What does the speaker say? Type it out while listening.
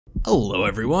Hello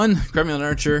everyone, Gremlin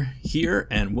Archer here,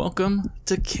 and welcome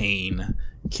to Cayne.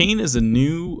 Cayne is a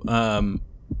new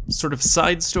sort of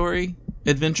side story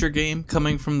adventure game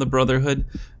coming from the Brotherhood,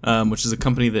 which is a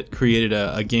company that created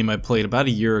a game I played about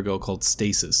a year ago called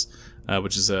Stasis,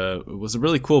 which was a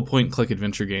really cool point-and-click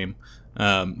adventure game.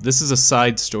 This is a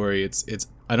side story. It's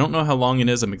I don't know how long it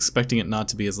is. I'm expecting it not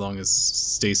to be as long as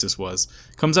Stasis was.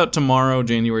 Comes out tomorrow,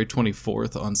 January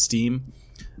 24th on Steam.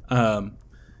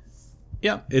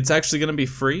 Yeah, it's actually going to be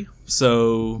free,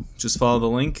 so just follow the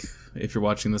link if you're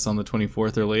watching this on the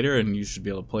 24th or later, and you should be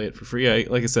able to play it for free.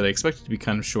 Like I said, I expect it to be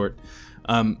kind of short.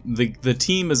 The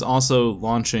team is also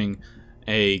launching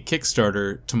a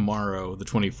Kickstarter tomorrow, the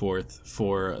 24th,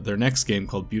 for their next game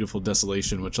called Beautiful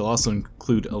Desolation, which will also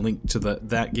include a link to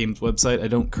that game's website. I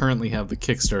don't currently have the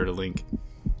Kickstarter link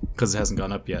because it hasn't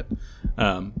gone up yet.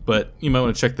 But you might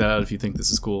want to check that out if you think this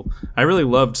is cool. I really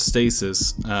loved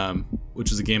Stasis,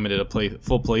 which is a game I did a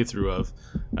full playthrough of.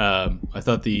 I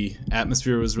thought the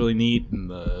atmosphere was really neat and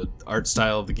the art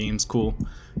style of the game's cool.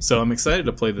 So I'm excited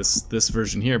to play this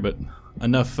version here, but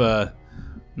enough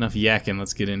yakking,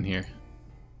 let's get in here.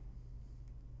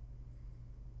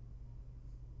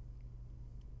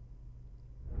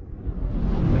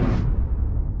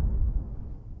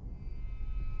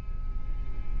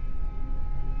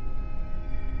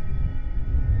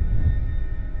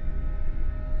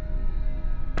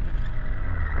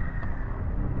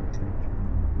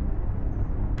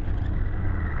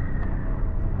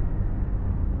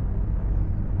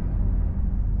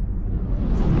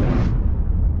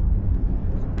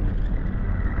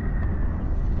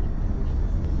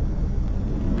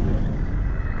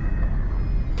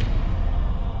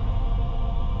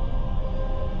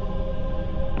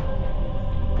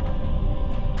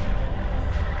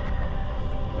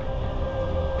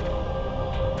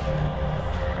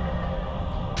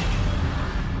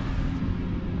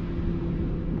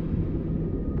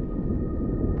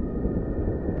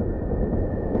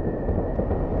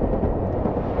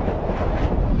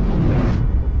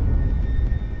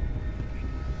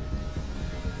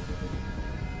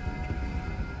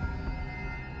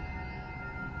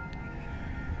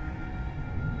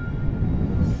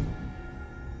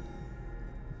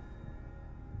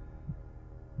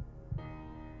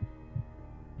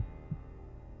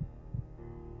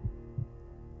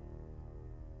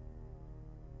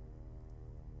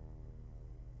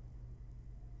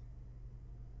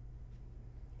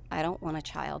 I don't want a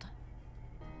child.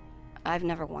 I've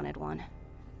never wanted one.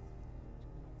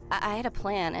 I had a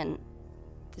plan, and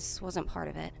this wasn't part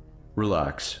of it.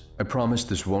 Relax. I promise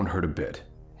this won't hurt a bit.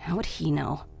 How would he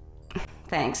know?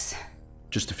 Thanks.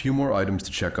 Just a few more items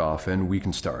to check off, and we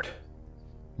can start.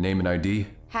 Name and ID?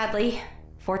 Hadley,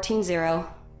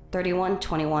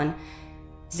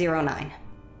 14-0-31-21-09.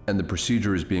 And the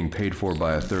procedure is being paid for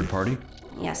by a third party?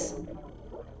 Yes.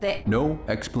 No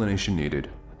explanation needed.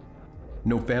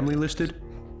 No family listed?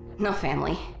 No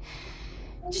family.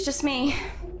 It's just me.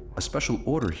 A special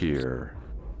order here.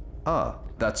 Ah,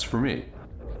 that's for me.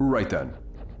 Right then.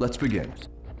 Let's begin.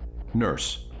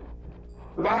 Nurse.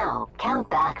 Now,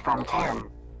 count back from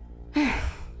 10.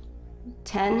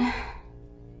 10,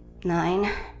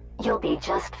 9. You'll be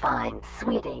just fine,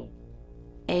 sweetie.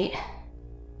 8,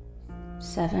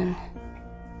 7.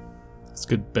 It's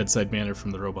good bedside manner from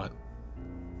the robot.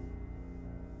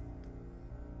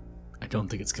 I don't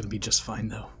think it's going to be just fine,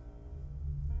 though.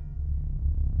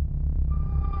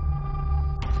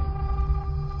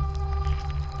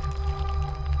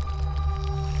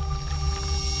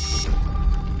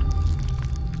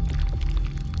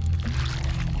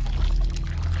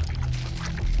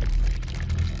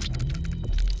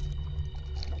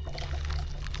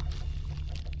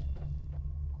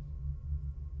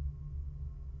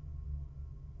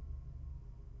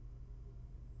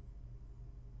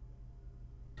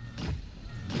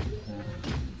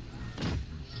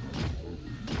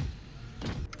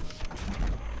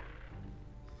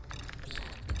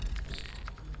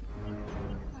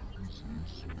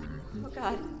 Oh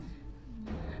God.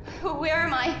 Where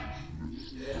am I?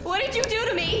 What did you do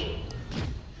to me?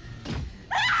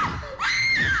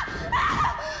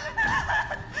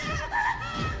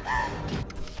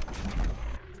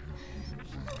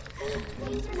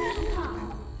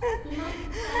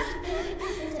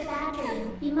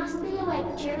 You must be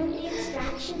awake during the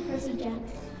extraction procedure.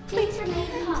 Please remain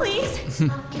calm. Please?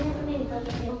 After the removal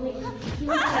of your wig, you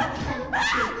will take the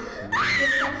tube. The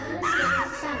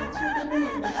selfless sounds will be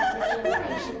remembered for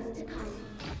generations to come.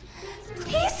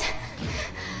 Please?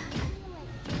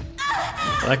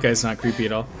 Well, that guy's not creepy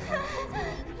at all.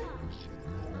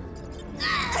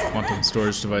 Quantum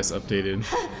storage device updated.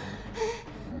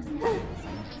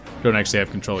 Don't actually have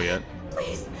control yet.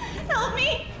 Please, help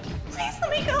me! Please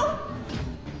let me go!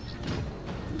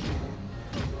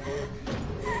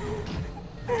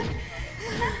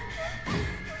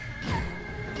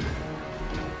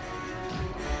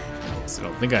 I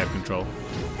don't think I have control.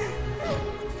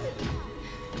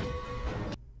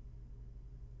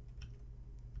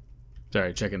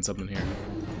 Sorry, checking something here.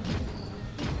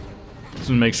 Just want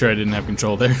to make sure I didn't have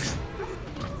control there.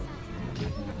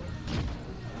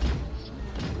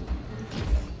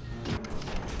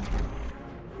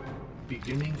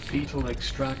 Beginning fetal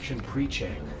extraction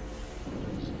pre-check.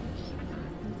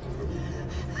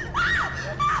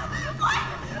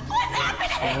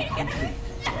 What's happening? Scan complete.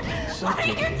 What are you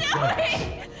Subject in class.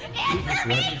 doing? Answer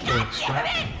me! Ready for Goddammit!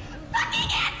 extraction. Fucking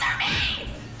answer me!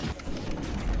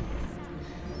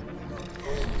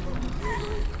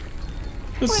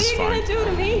 This What is are you fine. gonna do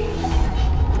to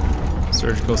me?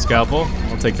 Surgical scalpel.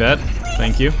 I'll take that.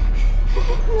 Thank you.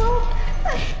 No.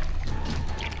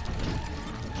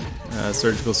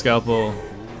 Surgical scalpel.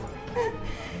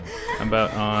 How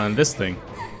about on this thing?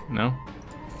 No? How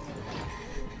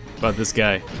about this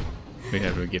guy? Wait,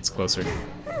 how it gets closer.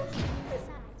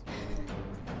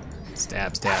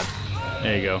 Stab, stab.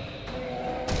 There you go.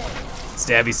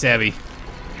 Stabby, stabby.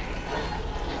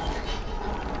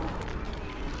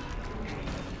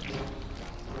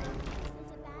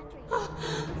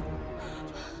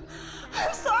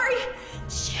 I'm sorry.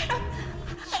 Shit. I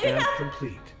didn't Scan have...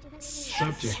 complete.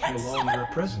 Subject no longer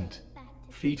present.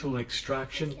 Fetal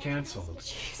extraction cancelled.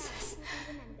 Jesus.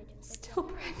 Still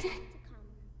pregnant.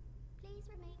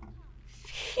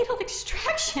 Fetal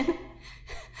extraction.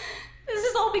 This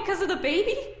is all because of the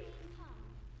baby?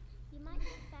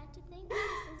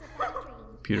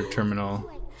 Computer terminal.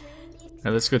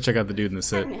 Now let's go check out the dude in the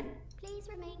sit. Pregnant.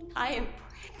 I am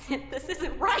pregnant. This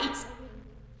isn't right.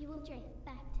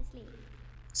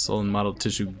 Swollen mottled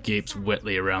tissue gapes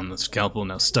wetly around the scalpel,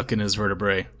 now stuck in his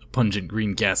vertebrae. A pungent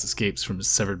green gas escapes from his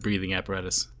severed breathing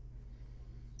apparatus.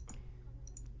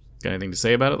 Got anything to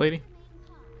say about it, lady?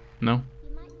 No?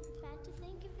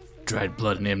 Dried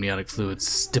blood and amniotic fluids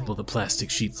stipple the plastic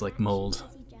sheets like mold.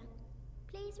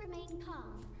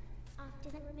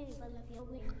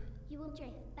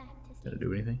 Did I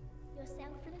do anything?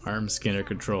 Arm scanner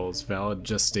controls. Valid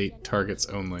gestate targets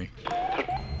only.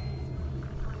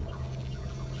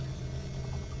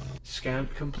 Scan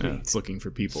complete. Yeah, it's looking for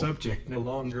people. Subject no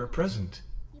longer present.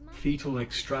 Fetal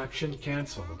extraction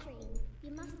cancelled.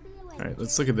 Alright,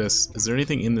 let's look at this. Is there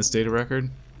anything in this data record?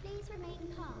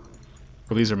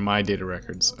 Well, these are my data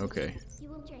records. Okay.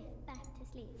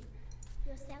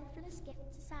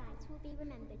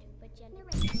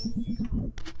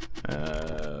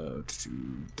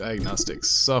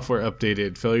 Diagnostics. Software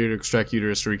updated. Failure to extract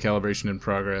uterus. Recalibration in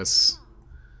progress.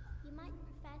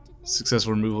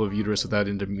 Successful removal of uterus without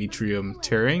endometrium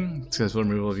tearing. Successful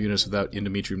removal of uterus without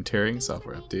endometrium tearing.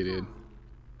 Software updated.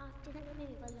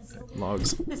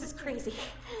 Logs. This is crazy.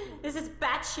 This is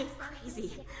batshit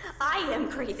crazy. I am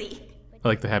crazy. I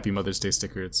like the Happy Mother's Day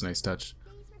sticker. It's a nice touch.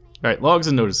 Alright, logs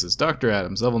and notices. Dr.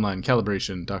 Adams, level 9,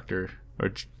 calibration.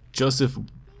 Joseph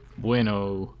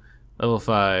Bueno, level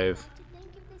 5.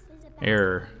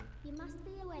 Error.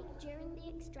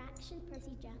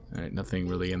 Alright, nothing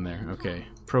really in there. Okay.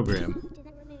 Program.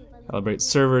 Calibrate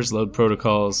servers, load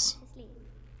protocols.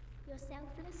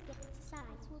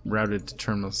 Routed to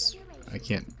terminals. I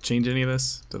can't change any of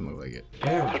this? Doesn't look like it.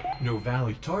 Error. No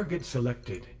valid target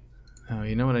selected. Oh,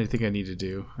 you know what I think I need to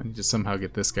do? I need to somehow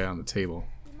get this guy on the table.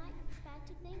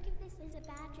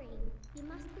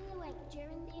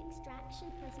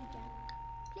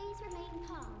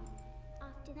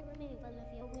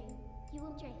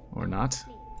 Or not.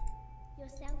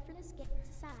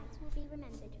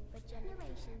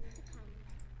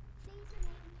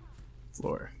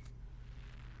 Floor.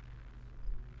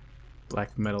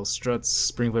 Black metal struts,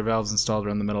 sprinkler valves installed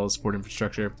around the metal support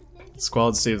infrastructure. The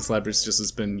squalid state of this library suggests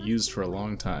it's been used for a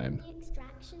long time.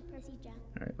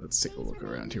 Alright, let's take a look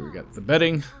around here. We got the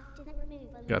bedding,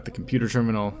 got the computer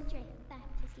terminal,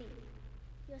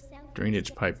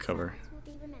 drainage pipe cover.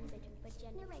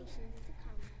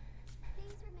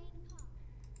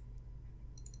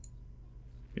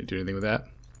 Can you do anything with that?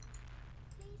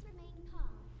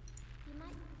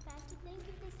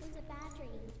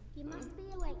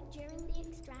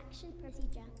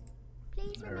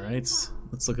 Alright,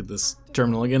 let's look at this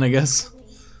terminal again, I guess.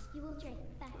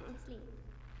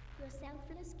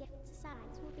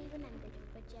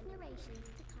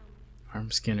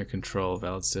 Arm scanner control,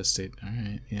 valid state.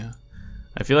 Alright, yeah.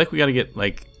 I feel like we gotta get,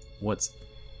 like, what's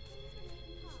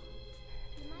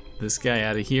this guy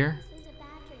out of here?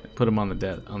 Put him on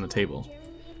the table.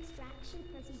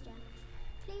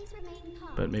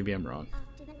 but maybe I'm wrong.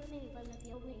 After the removal of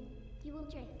your womb, you will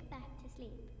drift back to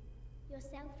sleep. Your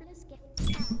selfless gifts and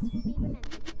talents will be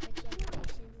remembered for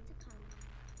generations to come.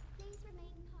 Please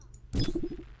remain calm.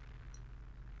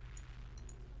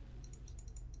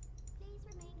 Please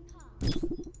remain calm.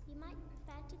 You might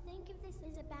prefer to think of this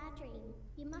as a bad dream.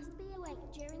 You must be awake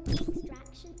during the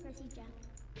extraction procedure.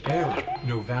 Error.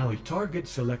 No valid target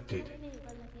selected. Removal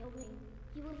of your womb,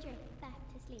 you will drift back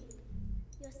to sleep.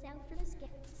 Your selfless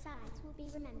gift size will be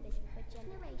remembered for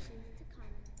generations to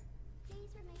come. Please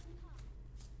remain calm.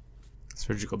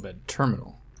 Surgical bed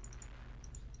terminal.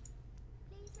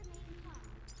 Please remain calm.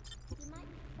 You might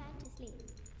prefer to sleep.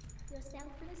 Your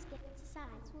selfless gift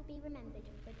size will be remembered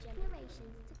for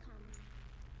generations to come.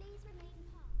 Please remain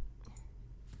calm.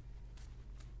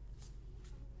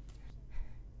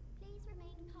 Please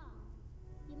remain calm.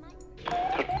 You might prefer to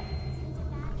think of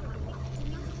bad dream.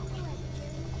 You must be awake during the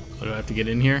What do I have to get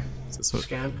in here? Is this what?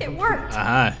 Scan It worked!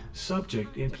 Aha!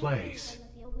 Subject in place. of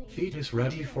your womb. Fetus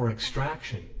ready for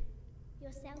extraction.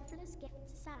 Your selfless gift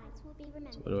size will be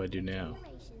remembered What do I do now? for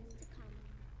generations to come.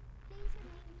 Please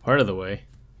remain Part of the way.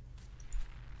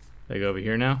 I go over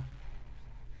here now.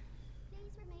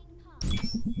 Please remain calm.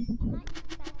 You might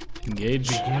prefer to think Engage.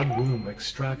 Begin womb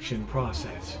extraction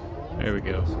process. There we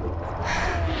go.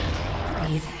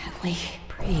 Breathe, Hadley.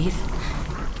 Breathe.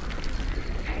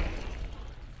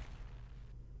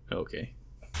 Okay.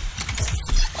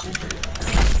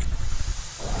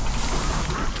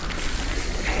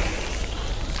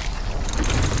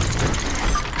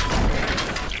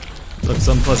 Looks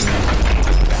unpleasant.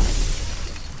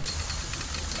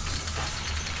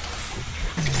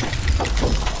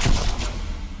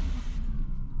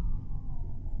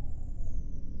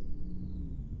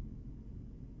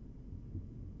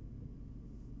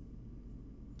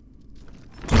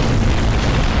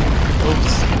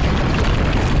 Oops.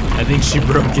 I think she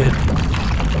broke it.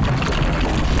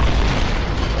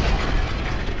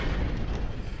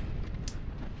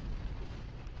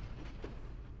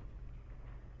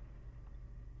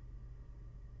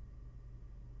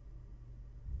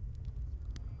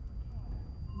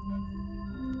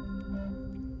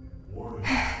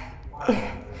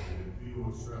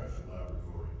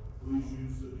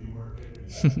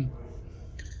 I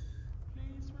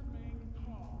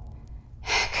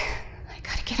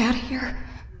gotta get out of here.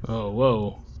 Oh,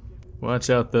 whoa. Watch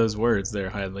out those words there,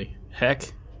 Hadley. Heck.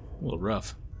 A little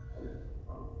rough.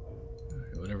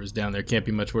 Whatever's down there can't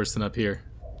be much worse than up here.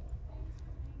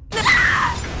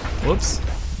 Whoops.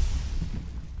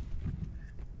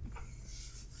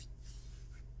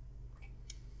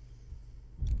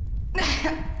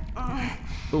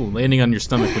 Ooh, landing on your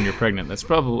stomach when you're pregnant. That's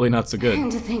probably not so good.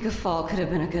 And to think a fall could have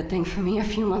been a good thing for me a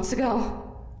few months ago.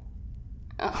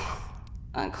 Oh,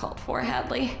 uncalled for,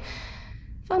 Hadley.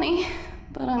 Funny,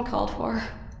 but uncalled for.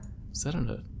 Is that on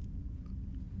a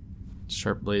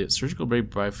sharp blade? Surgical blade,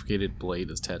 bifurcated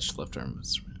blade attached to left arm.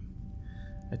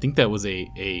 I think that was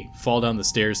a fall down the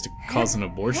stairs to cause an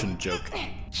abortion joke.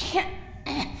 Can't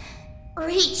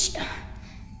reach. You're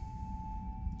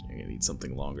gonna need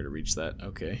something longer to reach that.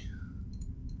 Okay.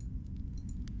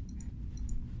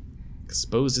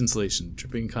 Exposed insulation,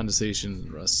 dripping condensation,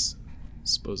 rust,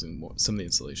 exposing some of the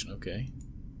insulation. Okay.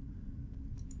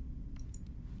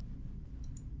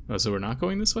 Oh, so we're not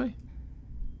going this way?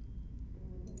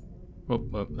 Oh,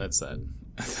 well, that's that.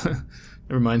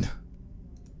 Never mind.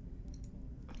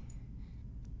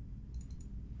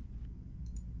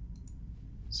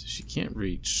 So she can't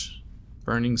reach.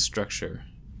 Burning structure.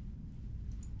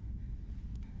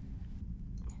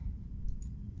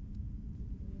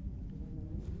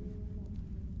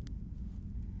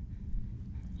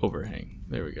 Overhang.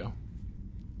 There we go.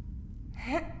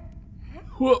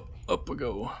 Whoop! Up we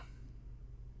go.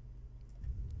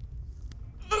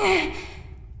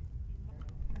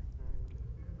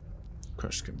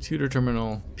 Crushed computer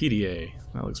terminal. PDA.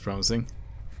 That looks promising.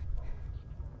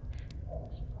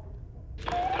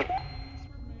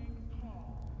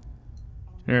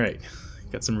 Alright.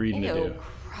 Got some reading to do. Ew,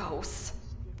 gross.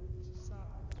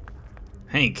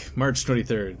 Hank, March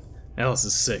 23rd. Alice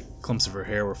is sick. Clumps of her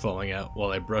hair were falling out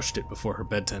while I brushed it before her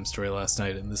bedtime story last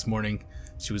night, and this morning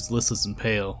she was listless and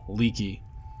pale, leaky.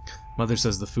 Mother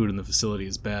says the food in the facility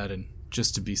is bad, and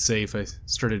just to be safe, I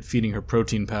started feeding her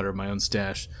protein powder in my own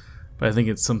stash, but I think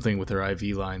it's something with her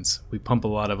IV lines. We pump a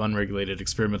lot of unregulated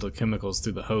experimental chemicals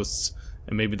through the hosts,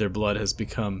 and maybe their blood has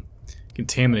become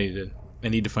contaminated. I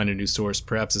need to find a new source,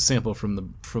 perhaps a sample from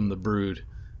the brood.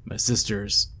 My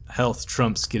sister's health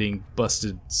trumps getting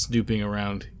busted snooping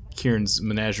around Kieran's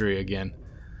menagerie again,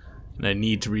 and I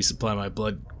need to resupply my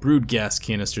brood gas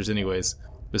canisters anyways.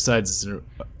 Besides, it's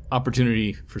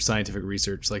opportunity for scientific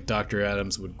research, like Dr.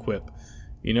 Adams would quip.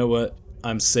 You know what?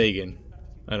 I'm Sagan.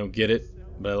 I don't get it,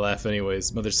 but I laugh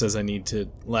anyways. Mother says I need to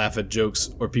laugh at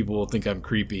jokes or people will think I'm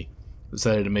creepy.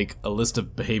 Decided to make a list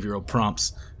of behavioral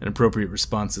prompts and appropriate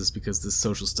responses because this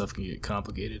social stuff can get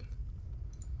complicated.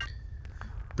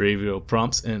 Behavioral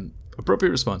prompts and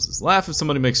appropriate responses. Laugh if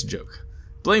somebody makes a joke.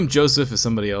 Blame Joseph if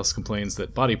somebody else complains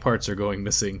that body parts are going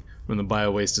missing from the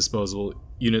bio-waste disposal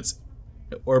units,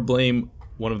 or blame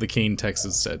one of the Cayne texts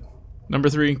instead. Number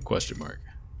 3, question mark.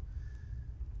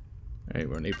 Alright,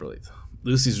 we're on April 8th.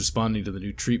 Lucy's responding to the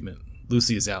new treatment.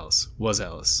 Lucy is Alice. Was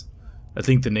Alice. I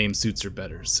think the name suits her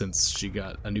better since she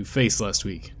got a new face last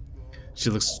week. She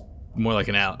looks more like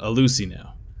a Lucy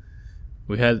now.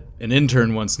 We had an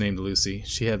intern once named Lucy.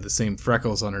 She had the same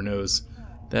freckles on her nose.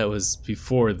 That was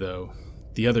before, though.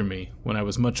 The other me, when I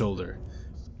was much older.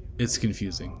 It's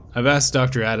confusing. I've asked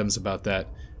Dr. Adams about that,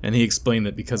 and he explained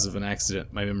that because of an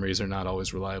accident, my memories are not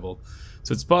always reliable.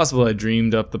 So it's possible I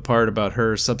dreamed up the part about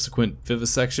her subsequent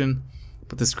vivisection,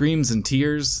 but the screams and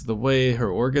tears, the way her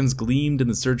organs gleamed in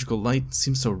the surgical light,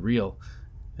 seems so real,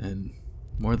 and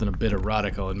more than a bit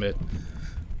erotic, I'll admit.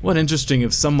 One interesting,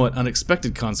 if somewhat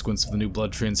unexpected consequence of the new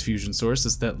blood transfusion source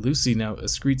is that Lucy now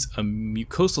excretes a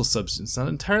mucosal substance not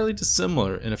entirely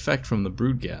dissimilar in effect from the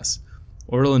brood gas.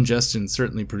 Oral ingestion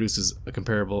certainly produces a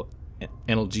comparable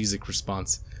analgesic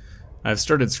response. I've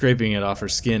started scraping it off her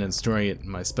skin and storing it in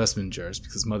my specimen jars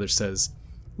because Mother says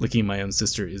licking my own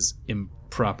sister is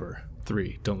improper.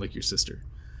 3. Don't lick your sister.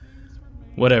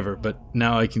 Whatever, but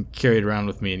now I can carry it around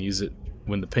with me and use it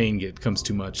when the pain comes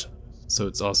too much. So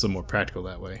it's also more practical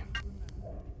that way.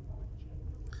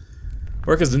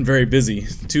 Work has been very busy.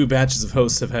 2 batches of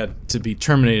hosts have had to be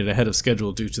terminated ahead of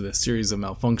schedule due to the series of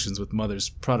malfunctions with Mother's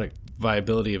product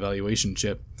viability evaluation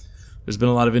chip. There's been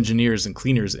a lot of engineers and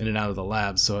cleaners in and out of the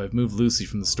lab, so I've moved Lucy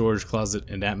from the storage closet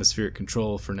and atmospheric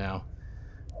control for now.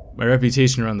 My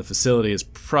reputation around the facility is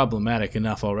problematic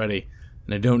enough already,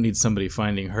 and I don't need somebody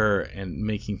finding her and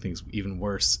making things even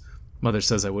worse. Mother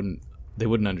says they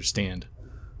wouldn't understand.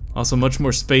 Also, much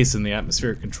more space in the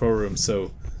atmospheric control room,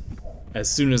 so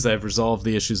as soon as I've resolved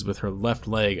the issues with her left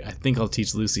leg, I think I'll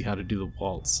teach Lucy how to do the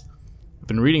waltz. I've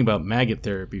been reading about maggot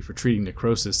therapy for treating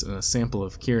necrosis, and a sample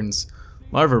of Kieran's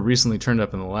larva recently turned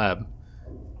up in the lab.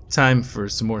 Time for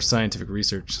some more scientific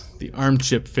research. The arm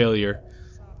chip failure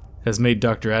has made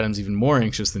Dr. Adams even more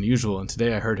anxious than usual, and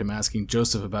today I heard him asking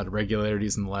Joseph about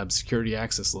irregularities in the lab's security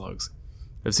access logs.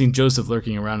 I've seen Joseph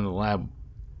lurking around in the lab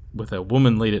with a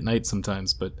woman late at night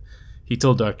sometimes, but he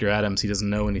told Dr. Adams he doesn't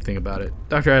know anything about it.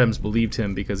 Dr. Adams believed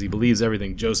him because he believes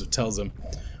everything Joseph tells him.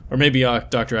 Or maybe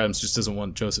Dr. Adams just doesn't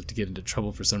want Joseph to get into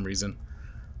trouble for some reason.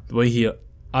 The way he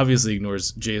obviously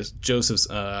ignores Joseph's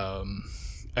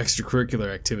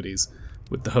extracurricular activities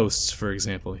with the hosts, for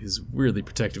example. He's really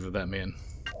protective of that man.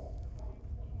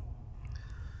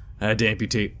 I had to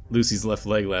amputate Lucy's left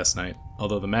leg last night.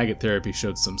 Although the maggot therapy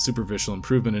showed some superficial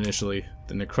improvement initially,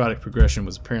 the necrotic progression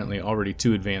was apparently already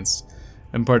too advanced,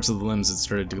 and parts of the limbs had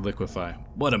started to liquefy.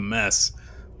 What a mess!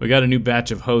 We got a new batch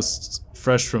of hosts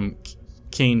fresh from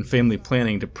Cayne family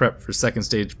planning to prep for second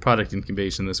stage product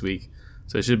incubation this week,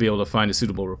 so I should be able to find a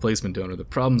suitable replacement donor. The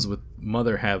problems with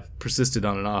Mother have persisted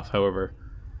on and off, however,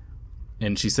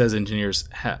 and she says engineers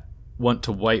want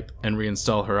to wipe and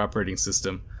reinstall her operating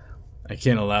system. I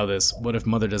can't allow this. What if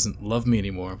Mother doesn't love me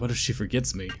anymore? What if she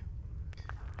forgets me?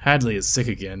 Hadley is sick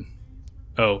again.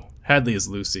 Oh, Hadley is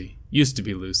Lucy. Used to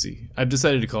be Lucy. I've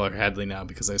decided to call her Hadley now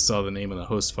because I saw the name on the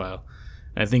host file,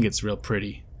 and I think it's real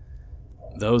pretty.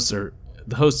 The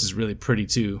host is really pretty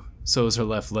too. So is her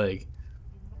left leg.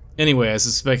 Anyway, I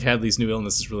suspect Hadley's new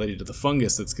illness is related to the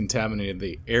fungus that's contaminated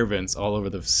the air vents all over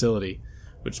the facility,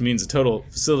 which means a total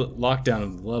lockdown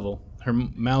of the level. Her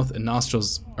mouth and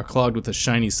nostrils are clogged with a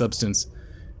shiny substance,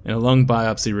 and a lung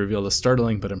biopsy revealed a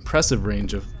startling but impressive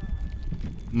range of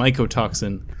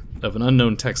mycotoxin of an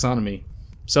unknown taxonomy.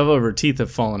 Several of her teeth have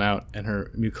fallen out, and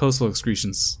her mucosal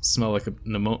excretions smell like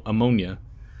ammonia.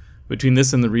 Between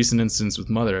this and the recent incidents with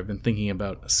Mother, I've been thinking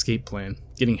about escape plan.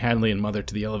 Getting Hadley and Mother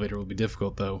to the elevator will be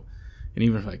difficult, though, and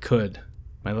even if I could,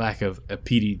 my lack of a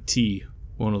PDT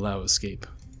won't allow escape.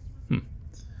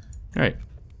 Alright.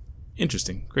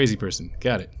 Interesting. Crazy person.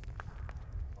 Got it.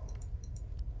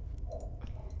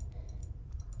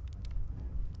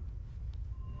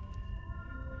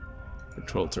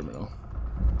 Control terminal.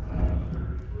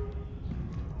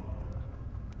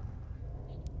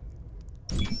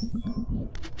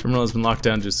 Terminal has been locked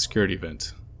down to a security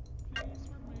event.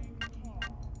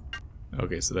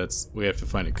 Okay, so we have to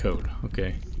find a code.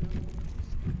 Okay.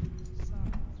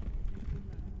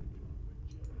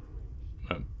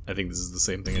 I think this is the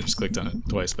same thing. I just clicked on it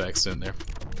twice by accident there.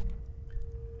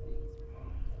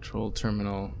 Control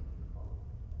terminal.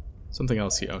 Something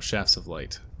else here. Oh, shafts of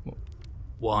light.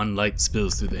 Wan light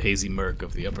spills through the hazy murk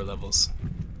of the upper levels.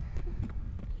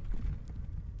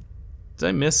 Did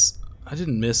I miss? I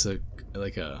didn't miss a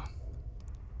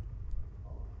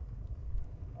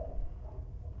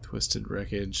twisted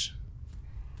wreckage.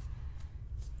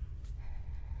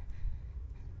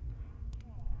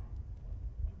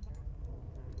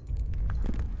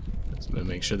 Just gonna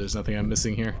make sure there's nothing I'm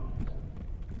missing here.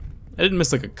 I didn't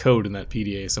miss like a code in that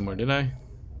PDA somewhere, did I?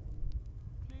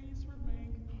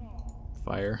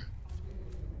 Fire.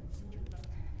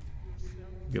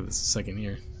 Give this a second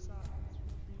here.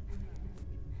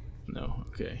 No,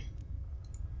 okay.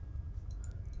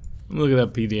 I'm gonna look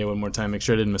at that PDA one more time, make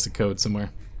sure I didn't miss a code somewhere.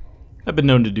 I've been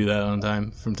known to do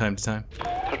that from time to time.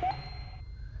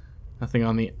 Nothing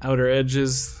on the outer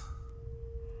edges.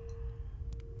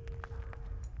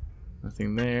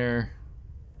 Nothing there.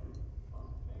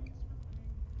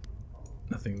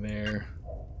 Nothing there.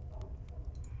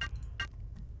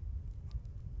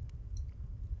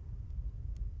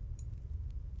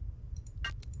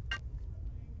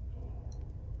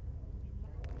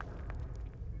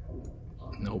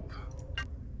 Nope.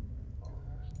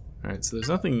 Alright, so there's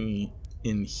nothing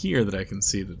in here that I can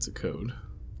see that's a code.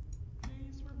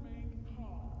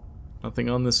 Nothing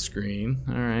on this screen.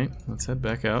 Alright, let's head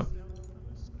back out.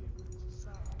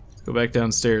 Let's go back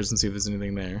downstairs and see if there's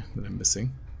anything there that I'm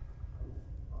missing.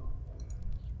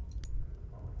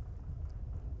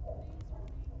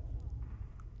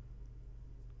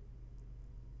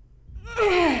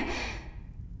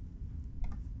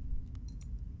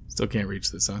 Still can't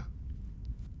reach this, huh?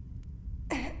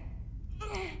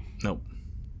 Nope.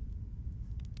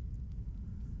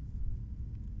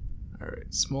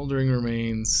 Alright, smoldering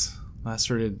remains,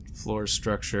 lacerated floor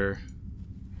structure.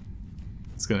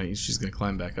 She's gonna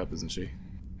climb back up, isn't she?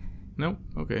 Nope,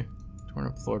 okay. Torn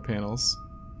up floor panels.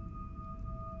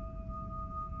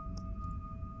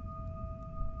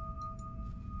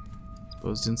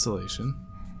 Exposed insulation.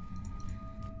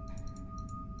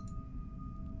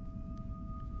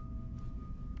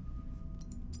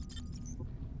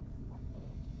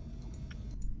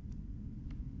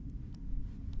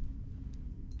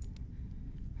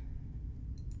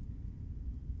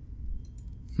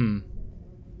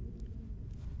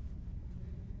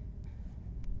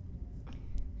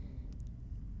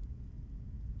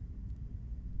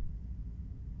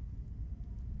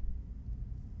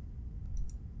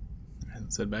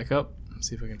 Let's head back up.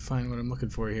 See if I can find what I'm looking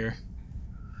for here.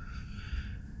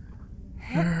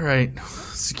 Alright.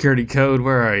 Security code,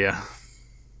 where are ya?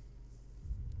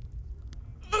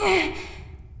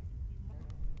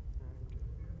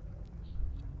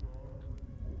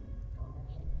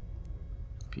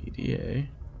 PDA.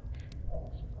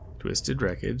 Twisted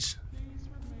wreckage.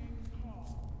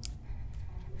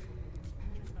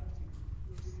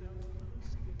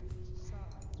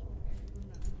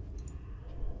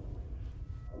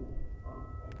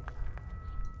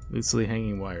 Loosely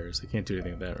hanging wires. I can't do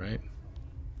anything with that, right?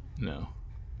 No.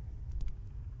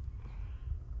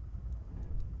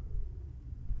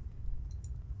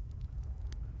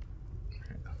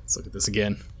 Alright, let's look at this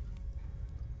again.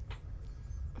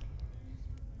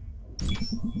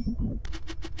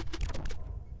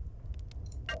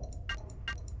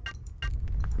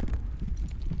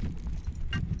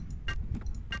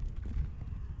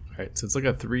 Alright, so it's like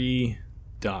a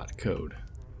 3-dot code.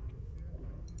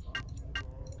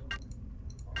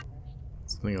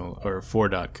 Or a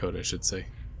 4-dot code, I should say.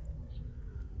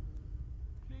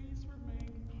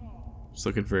 Just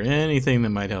looking for anything that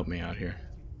might help me out here.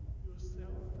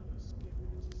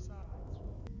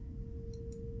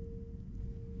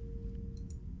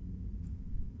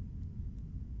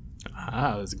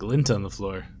 Ah, there's a glint on the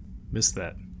floor. Missed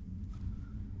that.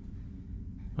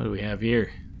 What do we have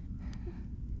here?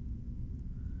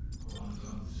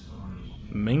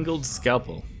 Mangled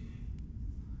scalpel.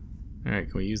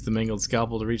 Alright, can we use the mangled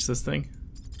scalpel to reach this thing?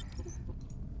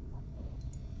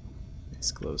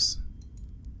 It's close.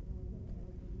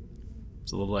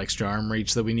 It's a little extra arm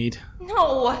reach that we need.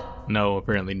 No! No,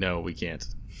 apparently no, we can't.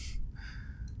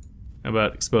 How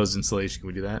about exposed insulation? Can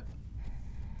we do that?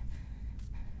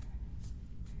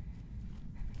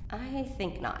 I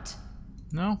think not.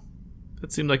 No?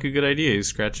 That seemed like a good idea. You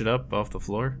scratch it up off the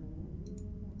floor.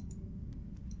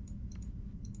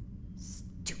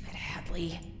 Stupid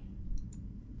Hadley.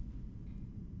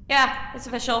 Yeah, it's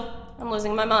official. I'm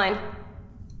losing my mind.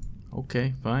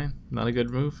 Okay, fine. Not a good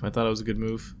move. I thought it was a good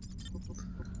move.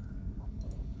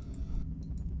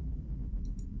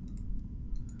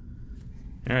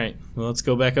 Alright, well, let's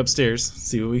go back upstairs.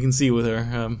 See what we can see with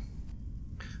our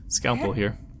scalpel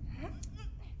here.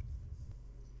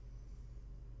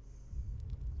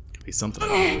 Be something I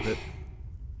can do with it.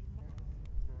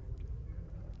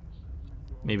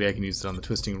 Maybe I can use it on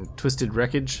the twisted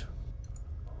wreckage.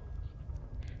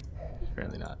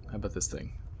 Apparently not. How about this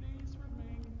thing?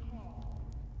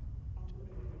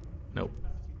 Nope.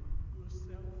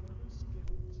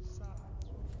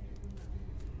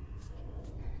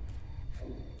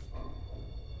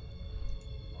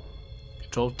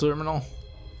 Control terminal?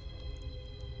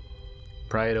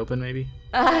 Pry it open, maybe?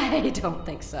 I don't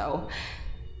think so.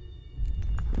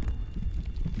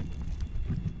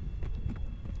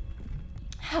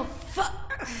 Oh,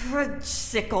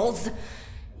 sickles.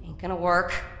 Ain't gonna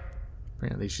work.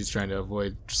 Apparently she's trying to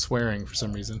avoid swearing for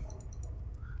some reason.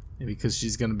 Maybe because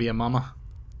she's gonna be a mama.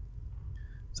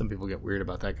 Some people get weird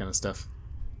about that kind of stuff.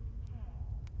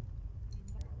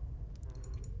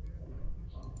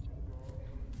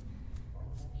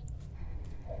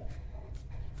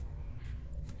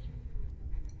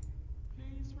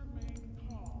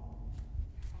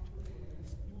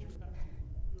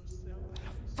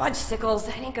 Fudge sickles,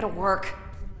 that ain't gonna work.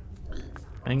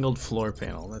 Angled floor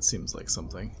panel, that seems like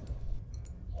something.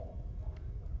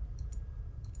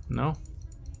 No?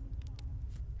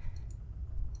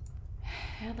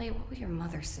 Hadley, what would your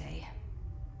mother say?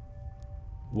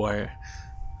 Why?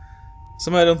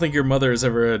 Somehow I don't think your mother has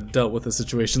ever dealt with a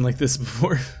situation like this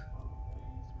before.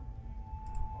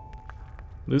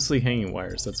 Loosely hanging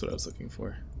wires, that's what I was looking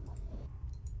for.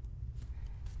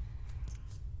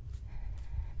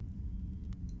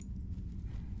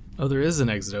 Oh, there is an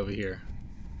exit over here.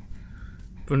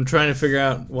 But I'm trying to figure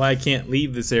out why I can't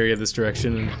leave this area this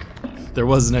direction, and there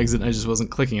was an exit and I just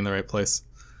wasn't clicking in the right place.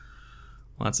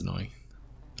 Well, that's annoying.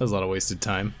 That was a lot of wasted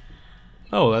time.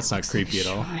 Oh, that's not creepy at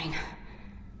all.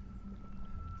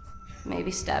 Maybe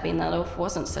stabbing that oaf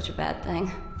wasn't such a bad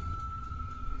thing.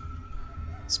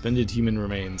 Suspended human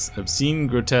remains. Obscene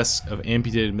grotesque of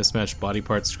amputated, mismatched body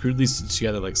parts crudely stitched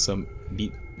together like some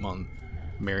neat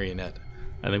marionette.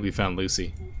 I think we found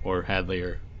Lucy, or Hadley,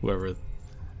 or whoever.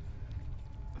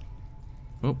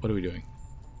 Oh, what are we doing?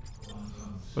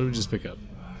 What did we just pick up?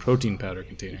 Protein powder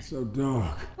container. It's so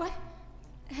dark. What?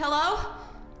 Hello?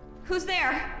 Who's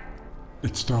there?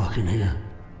 It's dark in here.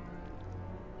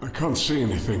 I can't see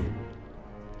anything.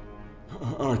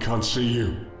 I can't see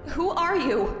you. Who are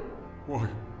you?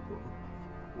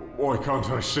 Why can't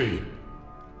I see?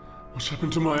 What's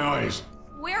happened to my eyes?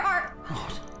 Where are...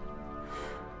 God.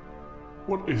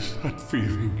 What is that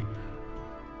feeling?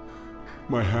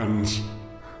 My hands,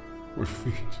 my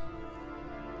feet,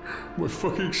 my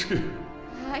fucking skin.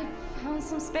 I found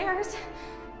some spares.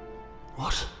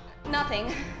 What?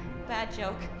 Nothing. Bad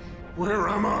joke. Where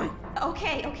am I?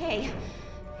 Okay.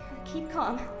 Keep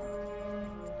calm.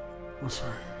 Was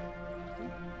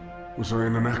I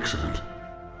in an accident?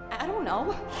 I don't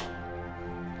know.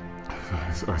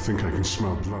 I think I can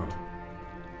smell blood.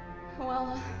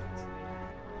 Well,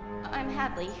 I'm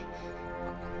Hadley.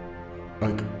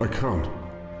 I can't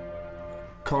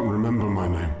remember my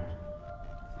name.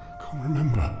 Can't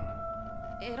remember.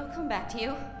 It'll come back to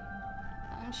you.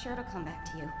 I'm sure it'll come back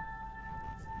to you.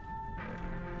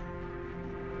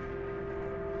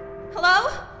 Hello?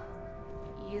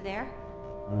 You there?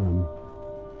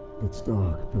 It's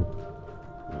dark, but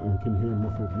I can hear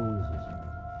muffled noises.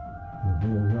 They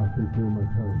are rocking through my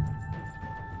tongue.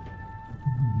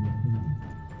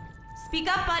 Speak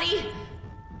up, buddy!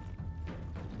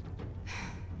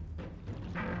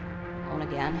 Alone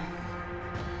again.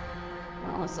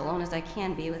 Well, as alone as I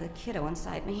can be with a kiddo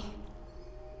inside me.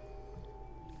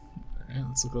 Alright,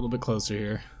 let's look a little bit closer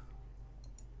here.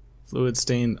 Fluid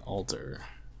stained altar.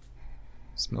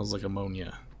 Smells like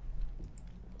ammonia.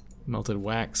 Melted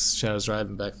wax, shadows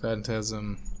driving back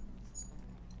phantasm.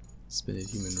 Suspended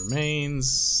human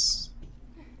remains.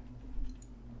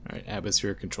 Alright,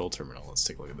 atmosphere control terminal. Let's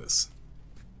take a look at this.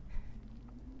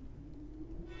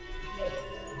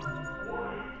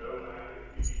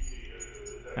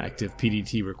 Active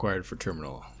PDT required for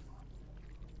terminal.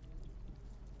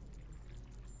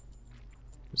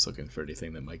 Just looking for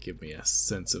anything that might give me a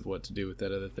sense of what to do with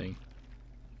that other thing.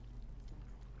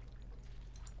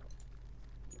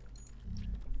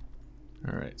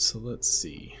 Alright, so let's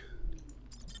see.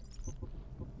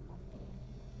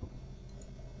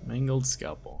 Mangled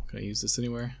scalpel. Can I use this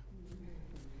anywhere?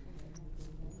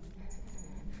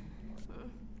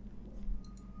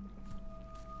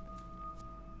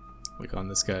 Like on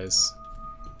this guy's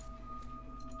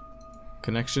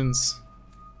connections.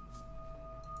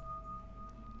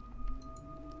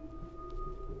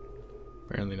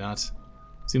 Apparently not.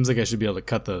 Seems like I should be able to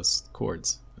cut those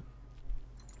cords.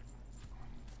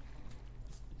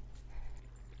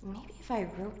 Maybe if I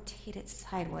rotate it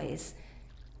sideways.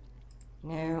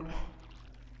 No.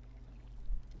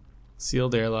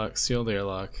 Sealed airlock, sealed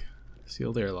airlock,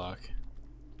 sealed airlock.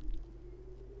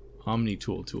 Omni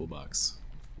tool toolbox.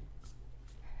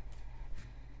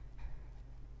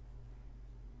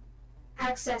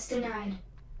 Access denied.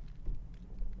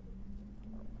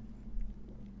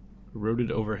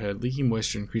 Eroded overhead, leaking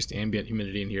moisture, increased ambient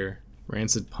humidity in here.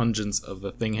 Rancid pungence of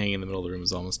the thing hanging in the middle of the room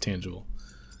is almost tangible.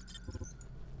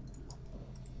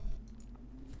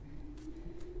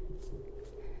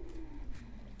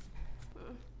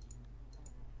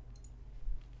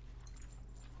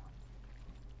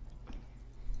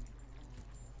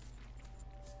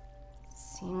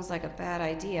 Seems like a bad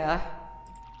idea.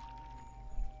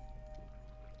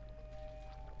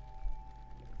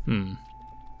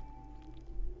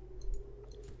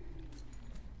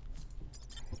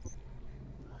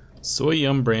 Soy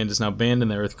Yum brand is now banned in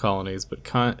the Earth colonies, but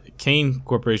Cayne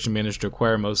Corporation managed to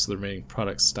acquire most of the remaining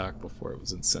product stock before it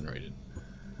was incinerated.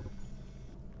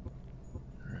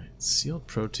 Alright, sealed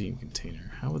protein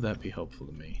container. How would that be helpful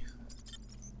to me?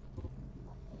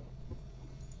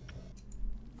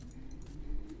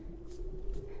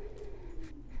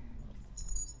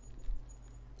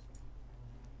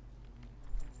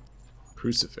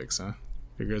 Crucifix, huh?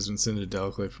 Figure has been sent to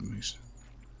delicate information.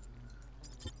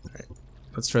 Alright,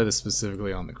 let's try this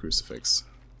specifically on the crucifix.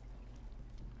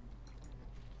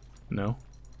 No?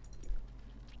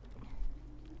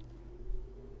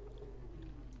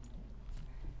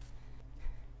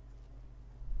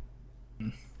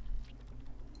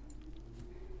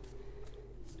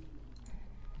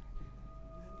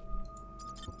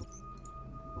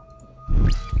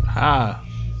 Ah!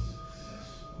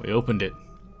 We opened it.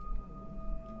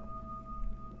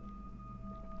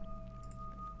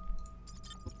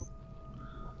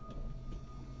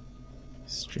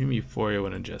 Extreme euphoria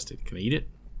when ingested. Can I eat it?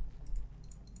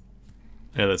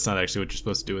 Yeah, that's not actually what you're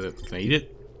supposed to do with it. Can I eat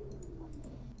it?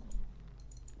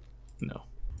 No.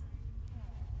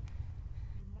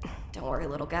 Don't worry,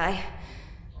 little guy.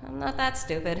 I'm not that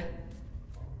stupid.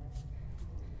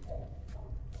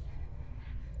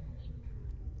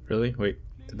 Really? Wait,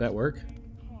 did that work?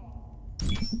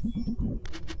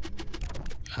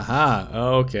 Aha!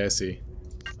 Oh, okay, I see.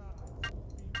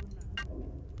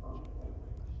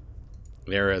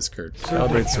 Error has occurred.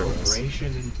 Calibrate service.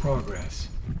 Calibration in progress.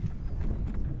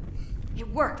 It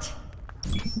worked.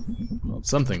 Well,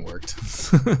 something worked.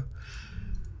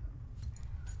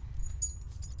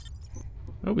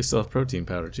 Oh, we still have protein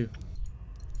powder too.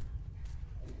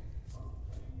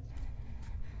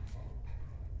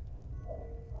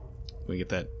 Can we get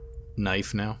that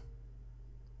knife now?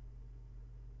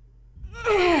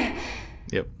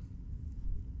 Yep.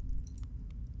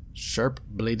 Sharp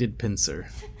bladed pincer.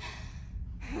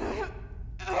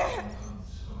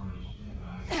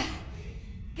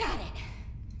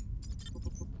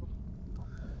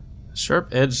 Sharp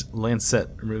edge lancet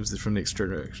removes it from the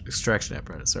extraction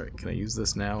apparatus. Alright, can I use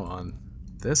this now on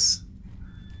this?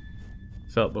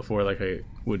 Felt before like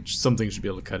something should be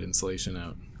able to cut insulation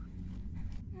out.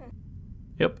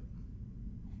 Yep.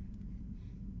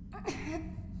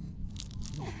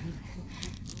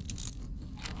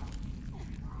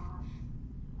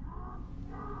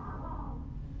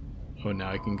 Oh, now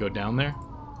I can go down there?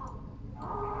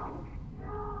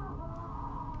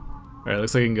 Alright,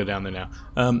 looks like I can go down there now.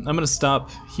 I'm going to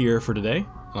stop here for today.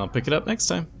 I'll pick it up next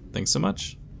time. Thanks so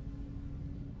much.